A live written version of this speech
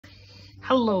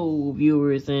Hello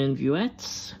viewers and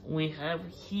viewettes, we have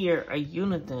here a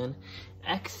Uniden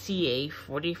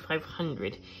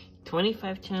XCA4500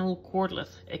 25 channel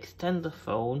cordless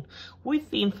extend-a-phone with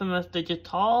the infamous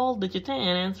digitan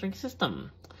answering system.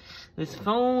 This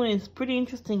phone is pretty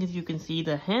interesting. As you can see,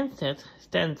 the handset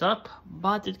stands up,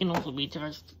 but it can also be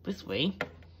charged this way.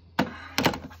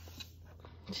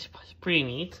 It's pretty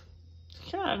neat.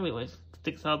 It's kind of ugly when it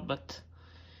sticks out, but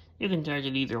you can charge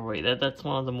it either way. That's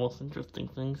one of the most interesting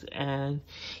things. And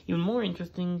even more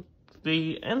interesting,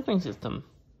 the answering system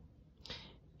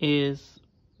is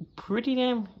pretty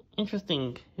damn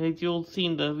interesting, as you'll see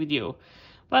in the video.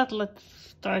 But let's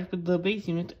start with the base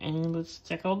unit and let's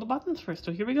check out the buttons first.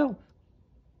 So here we go.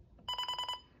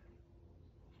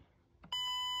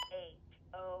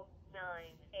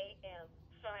 8:09 a.m.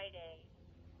 Friday.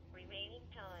 Remaining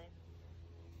time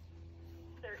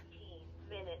 13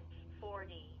 minutes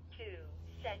 42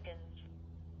 seconds.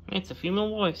 It's a female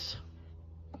voice.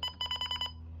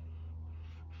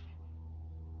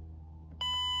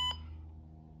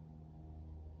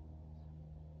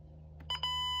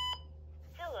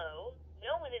 Hello,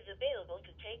 no one is available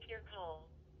to take your call.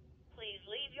 Please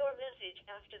leave your message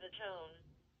after the tone.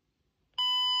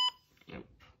 Yep.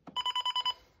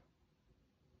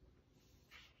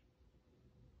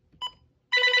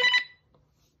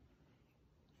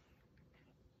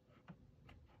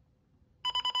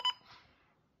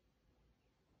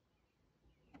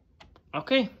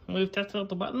 Okay, we've tested out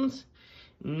the buttons.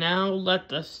 Now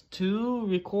let us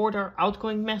record our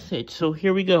outgoing message. So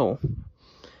here we go.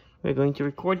 We're going to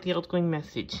record the outgoing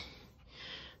message.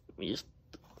 We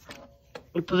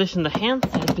position the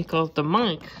handset because the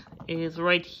mic is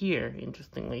right here,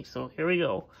 interestingly. So here we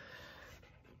go.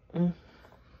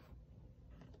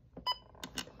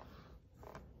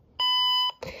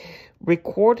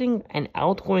 Recording an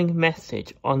outgoing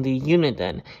message on the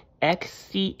Uniden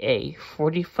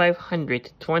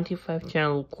XCA4500 25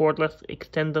 channel cordless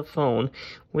extend-a-phone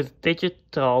with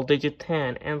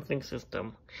digitan answering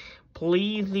system.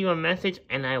 Please leave a message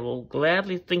and I will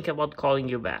gladly think about calling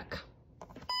you back.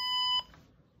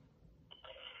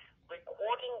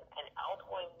 Recording an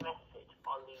outgoing message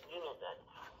on the Uniden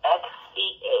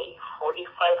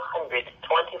XCA4500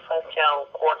 25 channel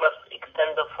cordless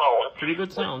extend-a-phone. Pretty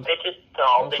good sound. With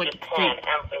digitan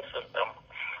answering system.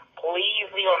 Please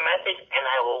leave a message and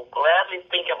I will gladly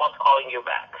think about calling you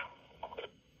back.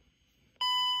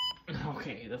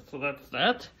 Okay, so that's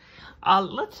that.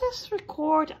 Let's just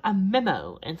record a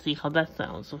memo and see how that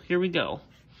sounds. So here we go.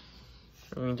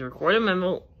 I'm going to record a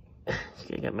memo. Just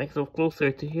gonna get myself closer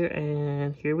to here,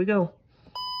 and here we go.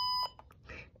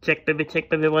 Check baby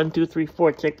 1 2 3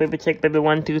 4. Check baby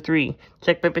 1 2 3.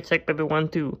 Check baby 1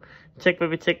 2. Check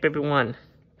baby 1.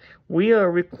 We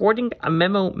are recording a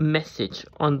memo message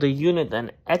on the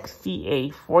Uniden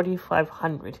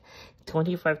XCA4500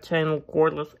 25 channel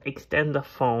cordless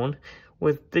extend-a-phone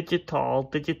with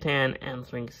digitan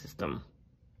answering system.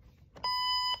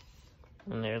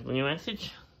 And there's the new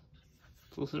message.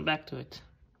 Let's listen back to it.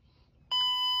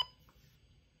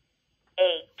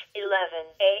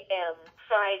 8:11 a.m.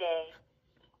 Friday.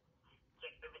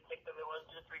 Check baby 1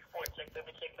 2 3 4. Check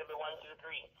baby 1 2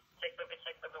 3. Check baby 1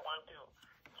 2.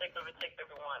 Check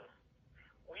baby 1.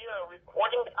 We are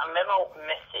recording a memo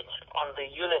message on the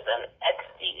Uniden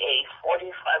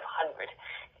XCA4500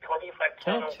 25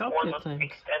 channel cordless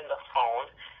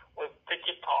extend-a-phone with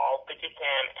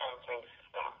digitan answering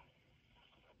system.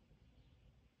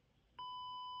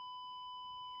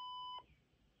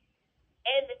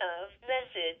 End of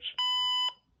message.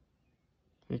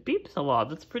 It beeps a lot.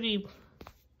 That's pretty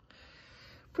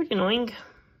annoying.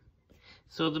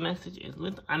 So the message is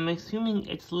lit. I'm assuming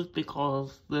it's lit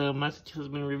because the message has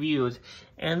been reviewed.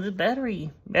 And the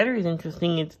battery is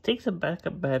interesting. It takes a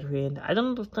backup battery, and I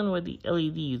don't understand why the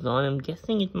LED is on. I'm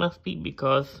guessing it must be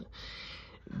because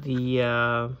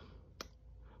the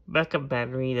backup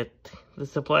battery that the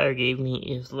supplier gave me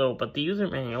is low. But the user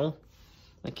manual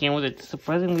that came with it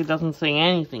surprisingly doesn't say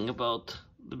anything about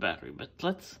the battery. But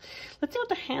let's see what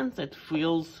the handset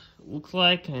looks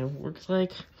like and works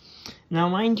like. Now,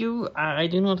 mind you, I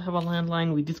do not have a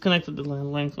landline. We disconnected the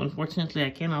landline, so unfortunately I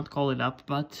cannot call it up,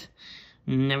 but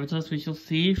nevertheless we shall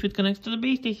see if it connects to the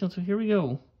base station. So here we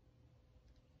go.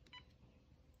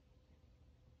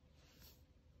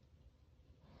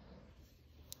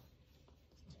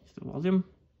 Here's the volume.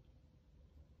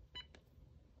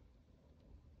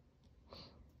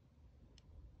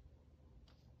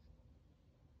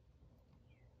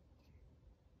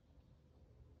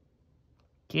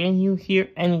 Can you hear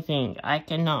anything? I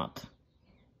cannot.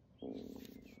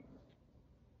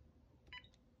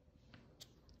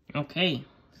 Okay,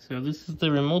 So this is the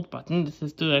remote button. This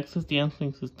is to access the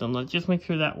answering system. Let's just make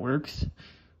sure that works.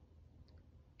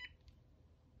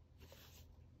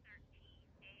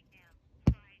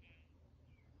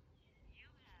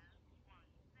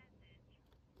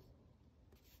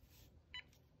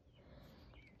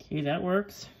 Okay, that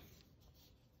works.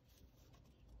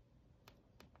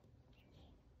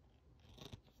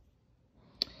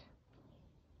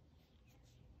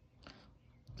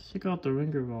 Let's check out the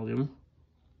ringer volume.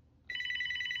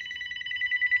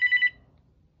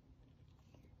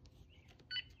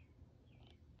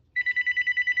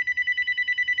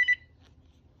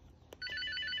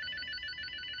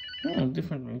 Oh,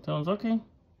 different ringtones, okay.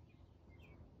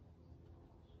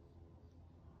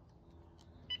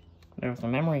 There's the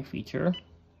memory feature.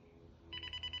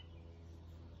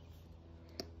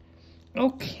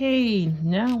 Okay,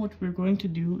 now what we're going to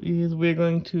do is we're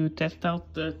going to test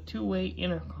out the two-way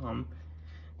intercom.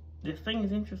 This thing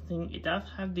is interesting. It does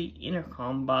have the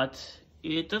intercom, but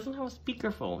it doesn't have a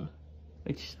speakerphone,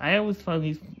 which I always found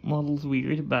these models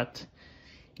weird, but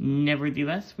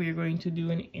nevertheless, we're going to do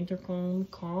an intercom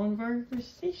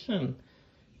conversation.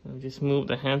 I'll just move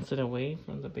the handset away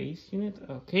from the base unit.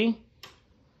 Okay,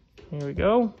 here we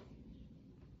go.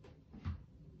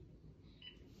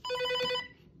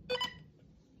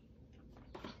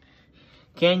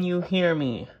 Can you hear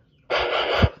me?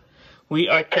 We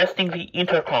are testing the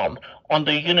intercom on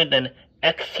the Uniden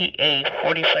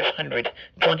XCA4500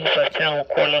 25-channel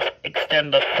cordless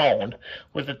extender phone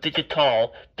with a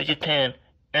digitan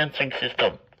answering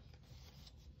system.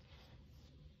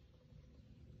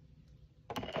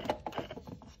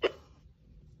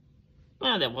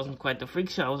 Well, that wasn't quite the freak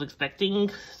show I was expecting.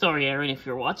 Sorry, Aaron, if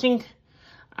you're watching.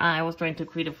 I was trying to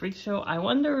create a freak show. I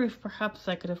wonder if perhaps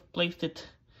I could have placed it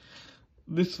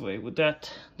this way with that,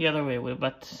 the other way with,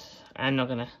 but I'm not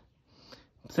gonna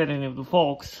set any of the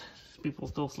folks. People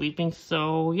still sleeping,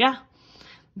 so yeah,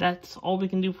 that's all we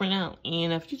can do for now.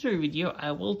 In a future video,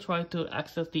 I will try to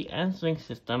access the answering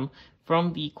system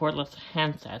from the cordless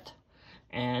handset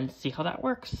and see how that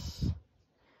works.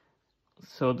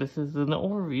 So this is an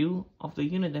overview of the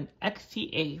Uniden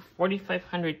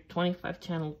XCA4500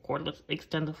 25-channel cordless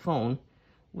extender phone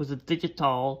with a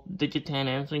digitan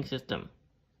answering system.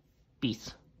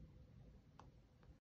 Peace.